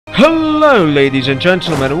Hello ladies and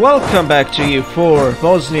gentlemen, welcome back to EU4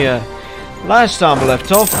 Bosnia. Last time we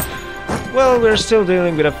left off, well, we're still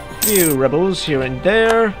dealing with a few rebels here and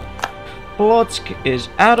there. Polotsk is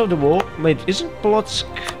out of the war. Wait, isn't Polotsk...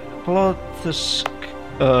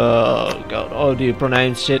 oh god, how do you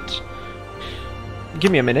pronounce it?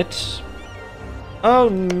 Give me a minute. Oh,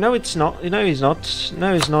 no it's not. No, he's not.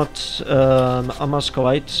 No, he's not a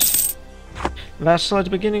Muscovite. Vassal at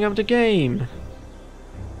the beginning of the game.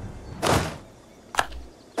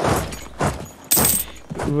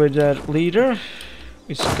 With that leader,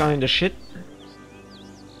 it's kinda shit.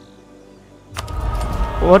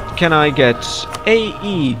 What can I get?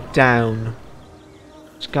 AE down.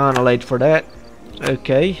 It's kinda late for that.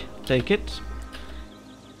 Okay, take it.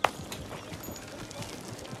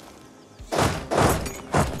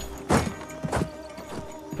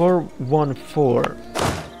 Four, 1-4.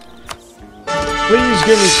 Please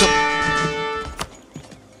give me some.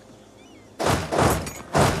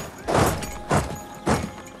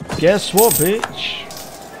 Guess what, bitch?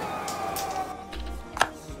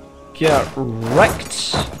 Get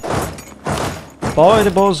wrecked by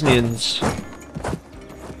the Bosnians.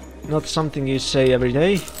 Not something you say every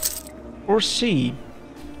day, or see,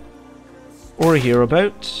 or hear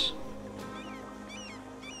about.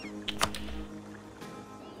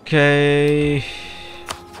 Okay.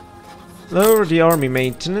 Lower the army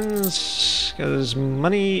maintenance, because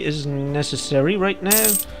money is necessary right now.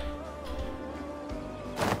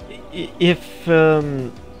 If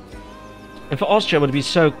Austria would be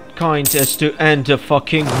so kind as to end the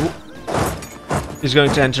fucking is going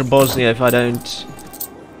to enter Bosnia if I don't.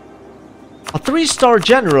 A 3-star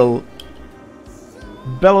general,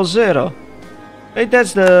 Belozero. Hey,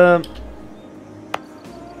 that's the.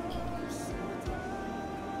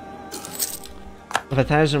 Of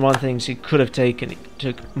 1,001 things he could have taken, he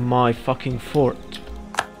took my fucking fort.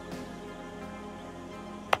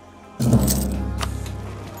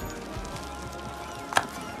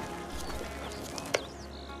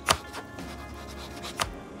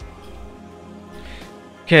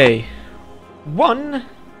 Okay, 1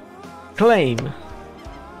 claim.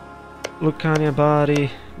 Lucania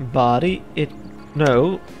body, it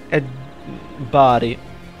no, body.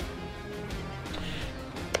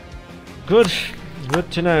 Good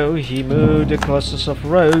to know. He moved the clusters of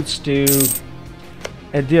roads to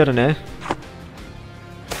Edirne.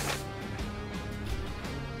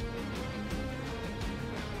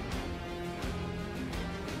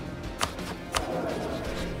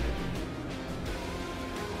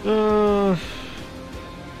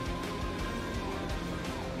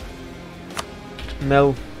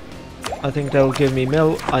 Mill. I think they'll give me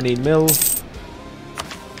mill. I need mill.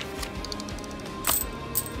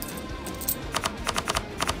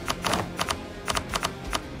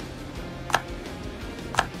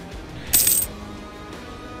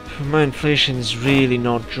 My inflation is really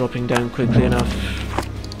not dropping down quickly enough.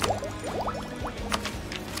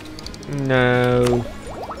 No.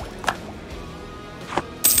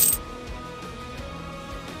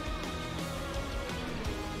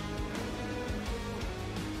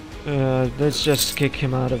 Let's just kick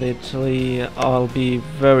him out of Italy. I'll be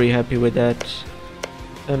very happy with that.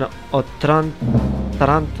 And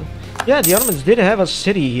Taranto. Yeah, the Ottomans did have a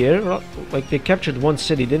city here. Like, they captured one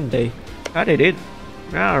city, didn't they? Yeah, they did.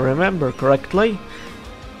 Yeah, I remember correctly.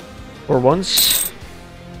 For once.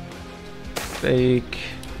 Fake.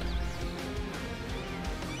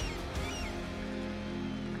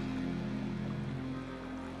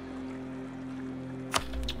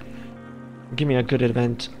 Give me a good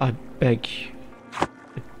event, I beg. I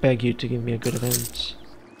beg you to give me a good event.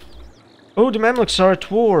 Oh, the Mamluks are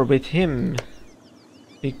at war with him.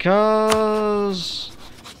 Because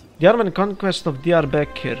the Ottoman conquest of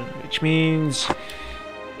Diyarbakir, which means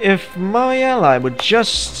if my ally would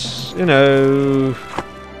just, you know,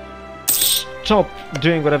 stop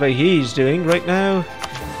doing whatever he's doing right now.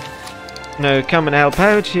 No, come and help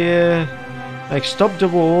out here. Like, stop the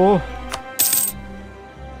war.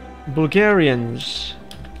 Bulgarians,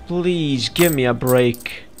 please give me a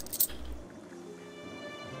break.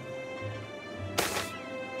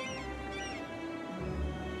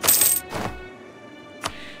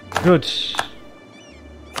 Good.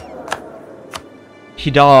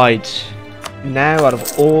 He died. Now, out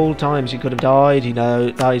of all times he could have died, he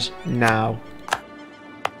dies now.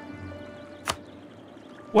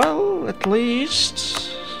 Well, at least.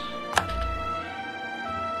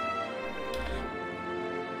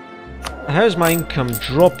 How's my income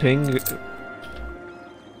dropping?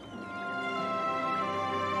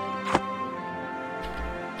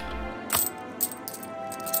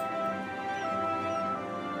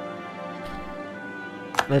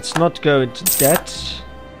 Let's not go into debt.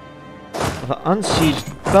 Of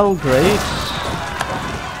unsieged Belgrade.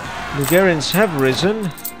 Bulgarians have risen.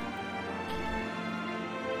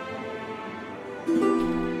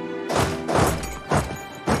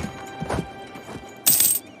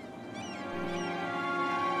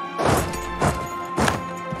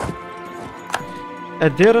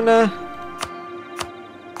 Edirne.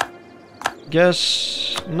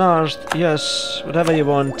 Yes, Nard, yes, whatever you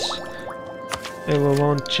want. They will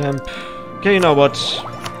want champ. Okay, you know what?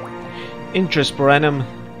 Interest per annum.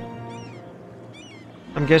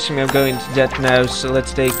 I'm guessing I'm going to debt now, so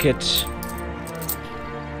let's take it.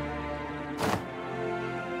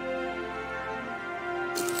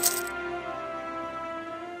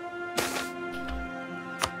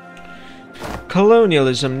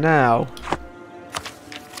 Colonialism now.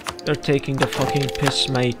 They're taking the fucking piss,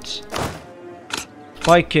 mate.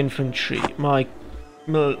 Pike infantry. My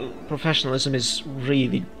professionalism is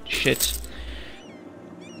really shit.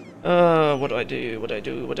 What do I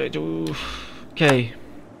do? Okay.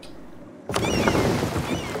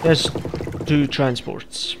 There's 2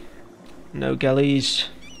 transports. No galleys.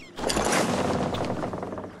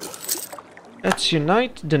 Let's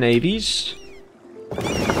unite the navies.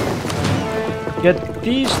 Get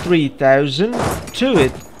these 3,000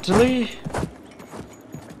 to Italy.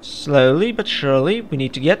 Slowly but surely, we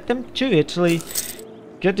need to get them to Italy.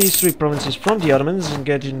 Get these 3 provinces from the Ottomans and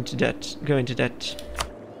get into debt. Go into debt.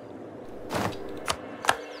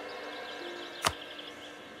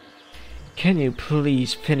 Can you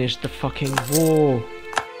please finish the fucking war?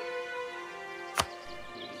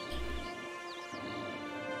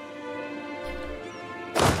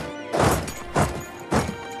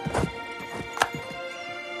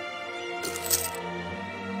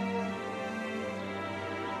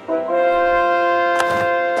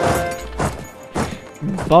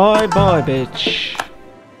 Bye bye, bitch.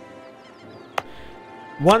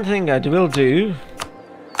 One thing I will do.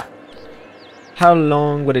 How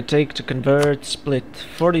long would it take to convert split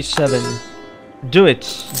 47? Do it.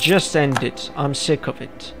 Just end it. I'm sick of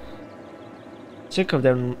it. Sick of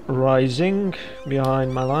them rising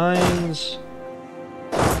behind my lines.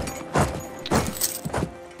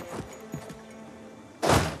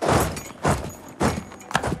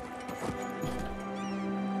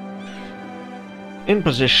 In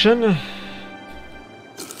position.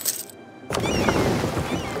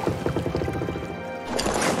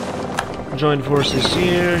 Join forces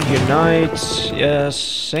here, unite, yes,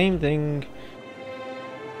 same thing.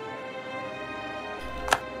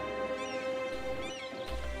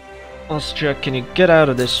 Austria, can you get out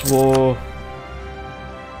of this war?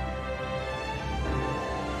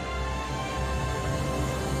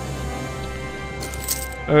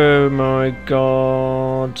 Oh my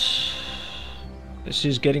god. This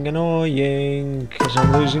is getting annoying, because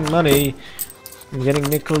I'm losing money. I'm getting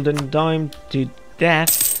nickeled and dimed to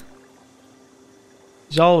death.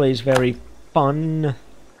 It's always very fun.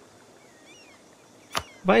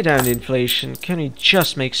 Buy down the inflation. Can we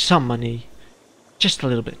just make some money? Just a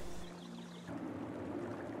little bit.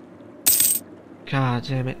 God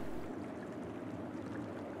damn it.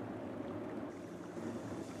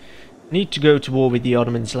 Need to go to war with the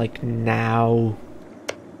Ottomans like now.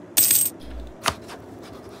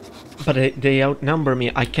 But they outnumber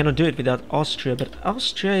me. I cannot do it without Austria, but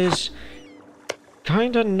Austria is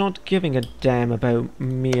kinda not giving a damn about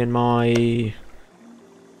me and my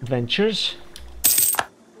adventures.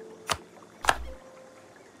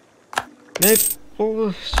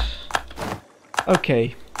 Naples.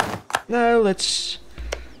 Okay. Now let's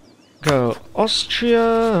go.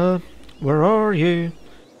 Austria, where are you?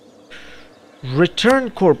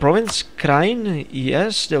 Return core province, Krain.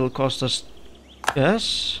 Yes, they will cost us.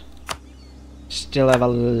 Yes. Still have a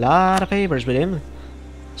lot of favors with him.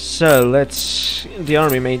 So let's get the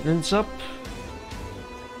army maintenance up.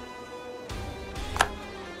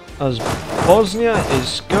 As Bosnia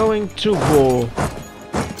is going to war.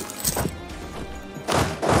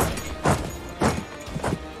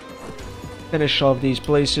 Finish off these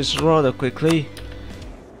places rather quickly.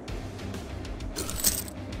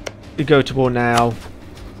 We go to war now.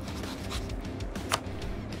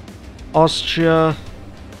 Austria.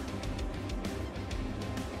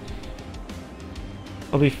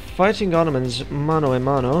 I'll be fighting Ottomans mano a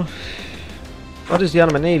mano. What is the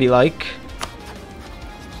Ottoman Navy like?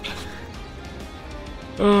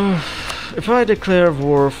 If I declare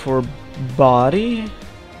war for Bari,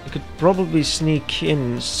 I could probably sneak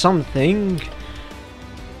in something.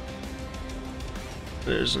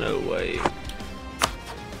 There's no way.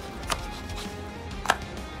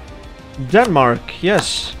 Denmark,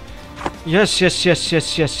 yes. Yes.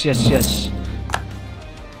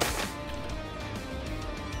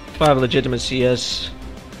 5 legitimacy, yes.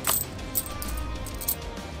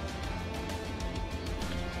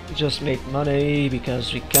 Just make money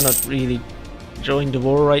because we cannot really join the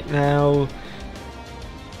war right now.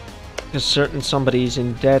 Because somebody is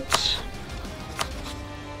in debt.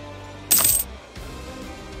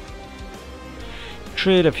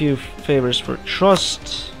 Trade a few favors for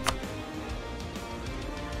trust.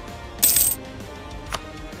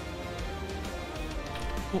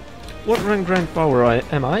 What rank grand power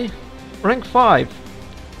am I? Rank 5.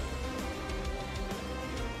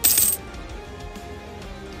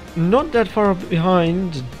 Not that far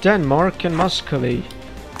behind Denmark and Muscovy.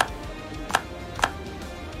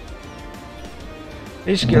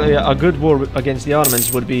 Basically, a good war against the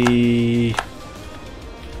Ottomans would be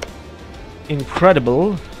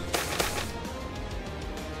incredible.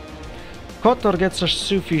 Kotor gets a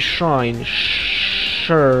Sufi shrine.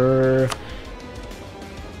 Sure.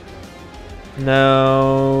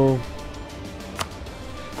 No.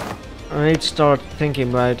 I need to start thinking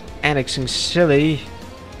about annexing Scilly.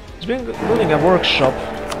 He's been building a workshop.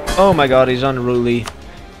 Oh my god, he's unruly.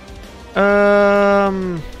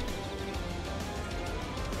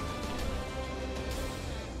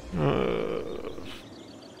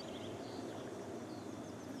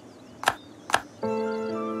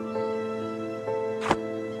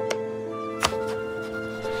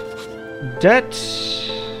 Debt.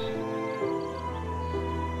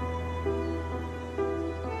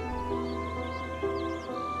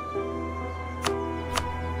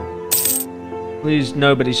 Please,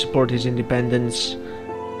 nobody support his independence.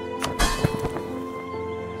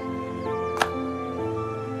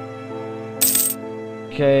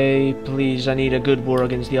 Okay, please, I need a good war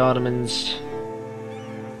against the Ottomans.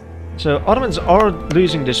 So, Ottomans are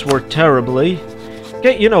losing this war terribly.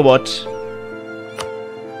 Okay, you know what?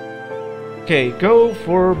 Okay, go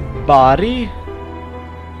for Bari.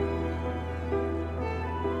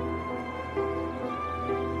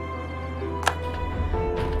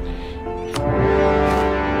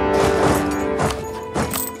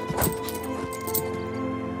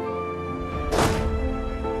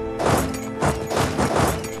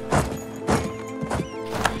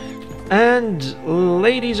 And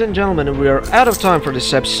ladies and gentlemen, we are out of time for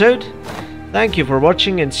this episode. Thank you for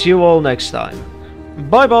watching and see you all next time.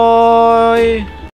 Bye bye!